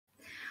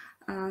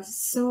We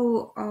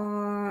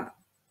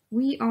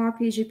are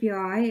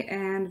PJP,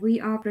 and we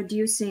are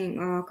producing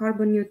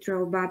carbon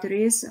neutral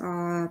batteries,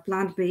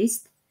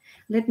 plant-based.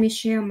 Let me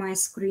share my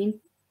screen.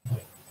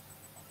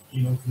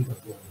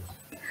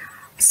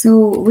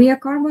 So we are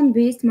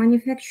carbon-based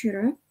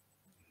manufacturer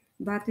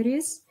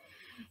batteries,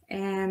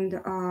 and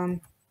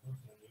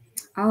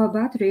our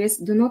batteries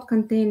do not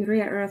contain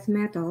rare earth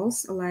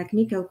metals like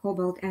nickel,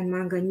 cobalt, and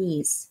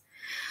manganese.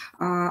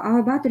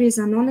 Our batteries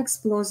are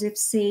non-explosive,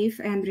 safe,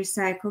 and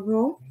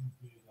recyclable,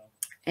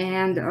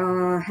 and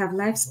have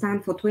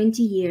lifespan for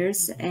 20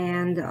 years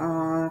and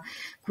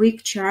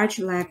quick charge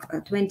like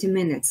 20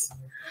 minutes.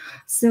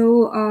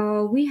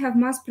 So we have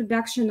mass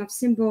production of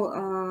simple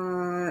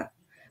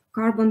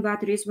carbon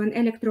batteries when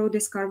electrode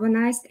is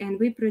carbonized, and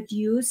we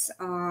produce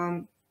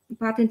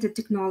patented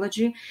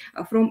technology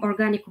from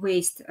organic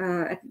waste.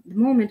 At the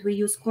moment we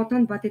use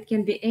cotton, but it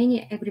can be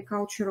any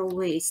agricultural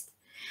waste.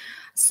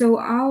 So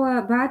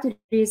our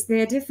batteries,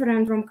 they're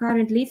different from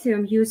current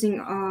lithium using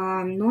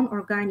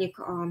non-organic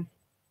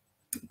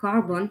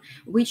carbon,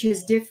 which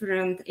is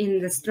different in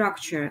the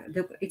structure.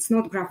 It's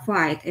not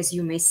graphite, as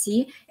you may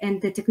see,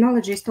 and the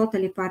technology is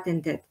totally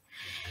patented.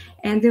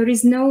 And there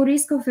is no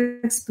risk of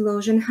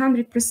explosion,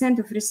 100%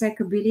 of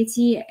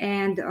recyclability,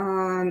 and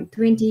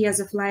 20 years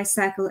of life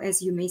cycle,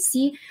 as you may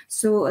see.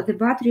 So the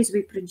batteries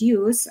we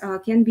produce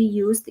can be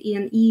used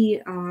in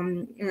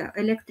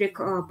electric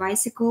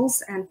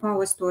bicycles and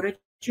power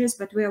storages,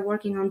 but we are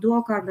working on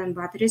dual carbon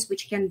batteries,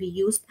 which can be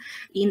used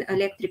in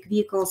electric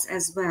vehicles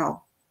as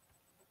well.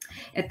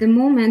 At the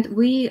moment,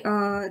 we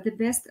are the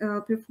best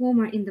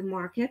performer in the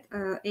market,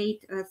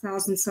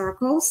 8,000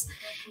 circles,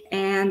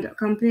 and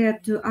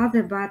compared to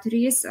other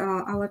batteries,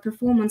 our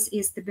performance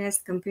is the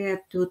best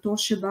compared to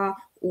Toshiba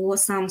or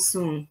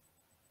Samsung.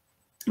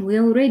 We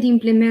already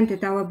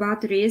implemented our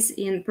batteries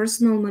in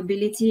personal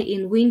mobility,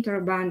 in wind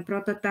turbine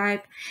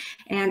prototype,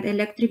 and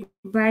electric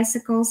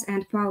bicycles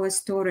and power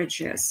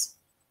storages.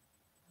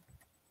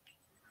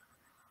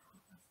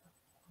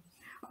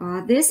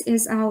 This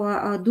is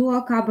our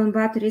dual carbon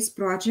batteries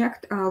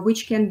project,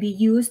 which can be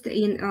used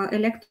in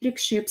electric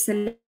ships,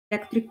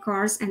 electric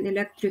cars, and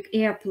electric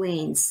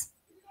airplanes.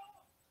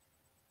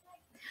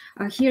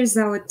 Here's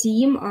our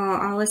team.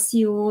 Our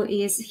CEO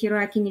is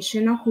Hiroaki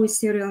Nishino, who is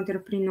serial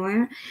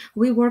entrepreneur.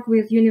 We work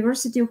with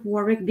University of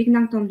Warwick,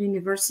 Binghamton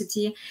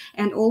University,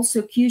 and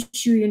also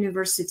Kyushu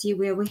University,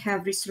 where we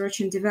have research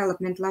and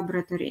development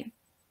laboratory.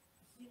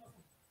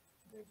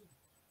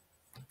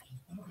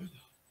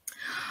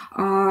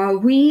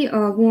 We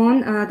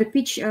won the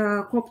Pitch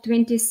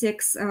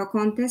COP26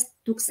 contest,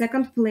 took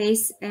second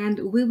place, and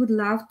we would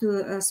love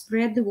to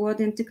spread the word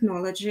and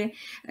technology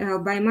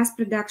by mass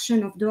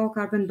production of dual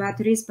carbon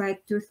batteries by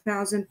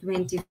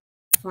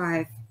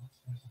 2025.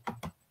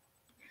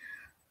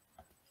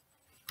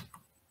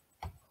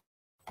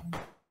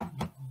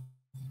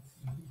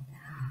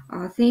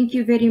 Thank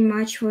you very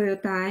much for your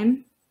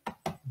time.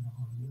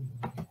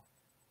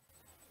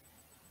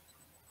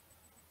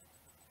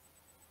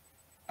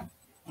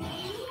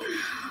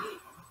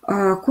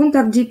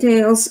 Contact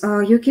details,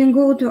 you can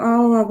go to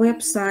our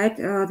website,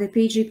 the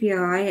PJP,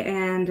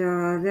 and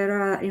there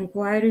are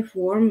inquiry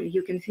form.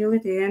 You can fill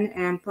it in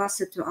and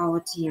pass it to our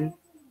team.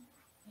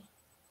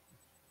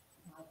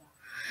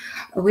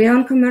 We are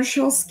on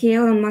commercial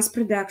scale and mass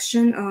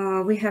production.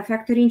 We have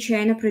factory in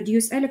China,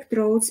 produce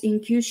electrodes in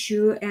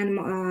Kyushu,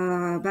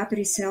 and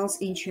battery cells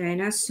in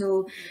China.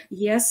 So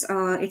yes,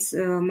 it's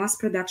mass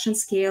production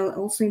scale,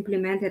 also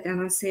implemented and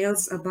on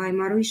sales by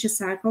Maruishi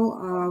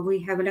Cycle. We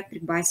have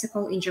electric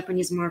bicycle in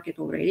Japanese market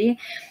already.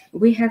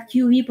 We have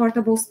QV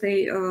portable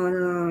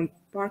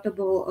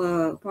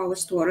power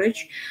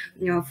storage,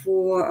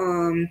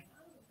 for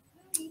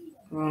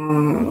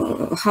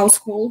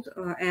household,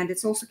 and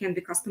it also can be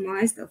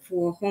customized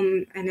for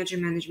home energy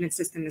management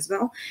system as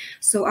well.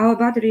 So our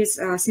batteries,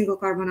 single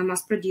carbon, are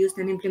mass produced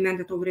and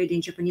implemented already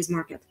in Japanese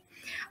market.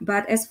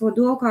 But as for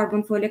dual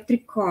carbon for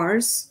electric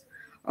cars,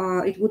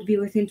 it would be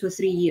within 2 to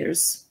 3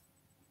 years.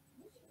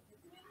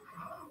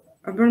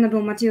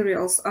 Burnable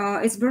materials.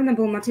 It's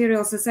burnable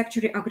materials. It's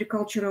actually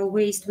agricultural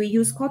waste. We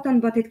use cotton,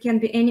 but it can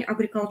be any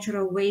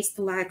agricultural waste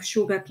like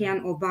sugar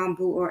cane or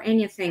bamboo or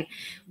anything.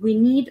 We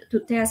need to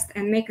test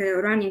and make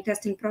a running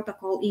testing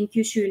protocol in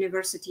Kyushu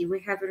University. We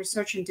have a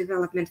research and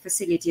development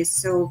facilities,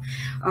 so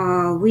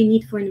we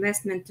need for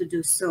investment to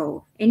do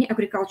so. Any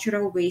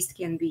agricultural waste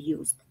can be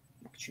used,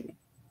 actually.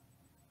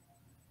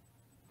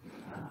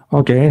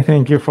 Okay,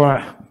 thank you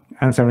for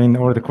answering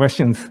all the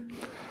questions.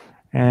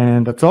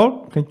 And that's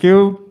all. Thank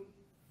you.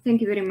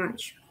 Thank you very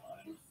much.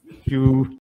 Thank you.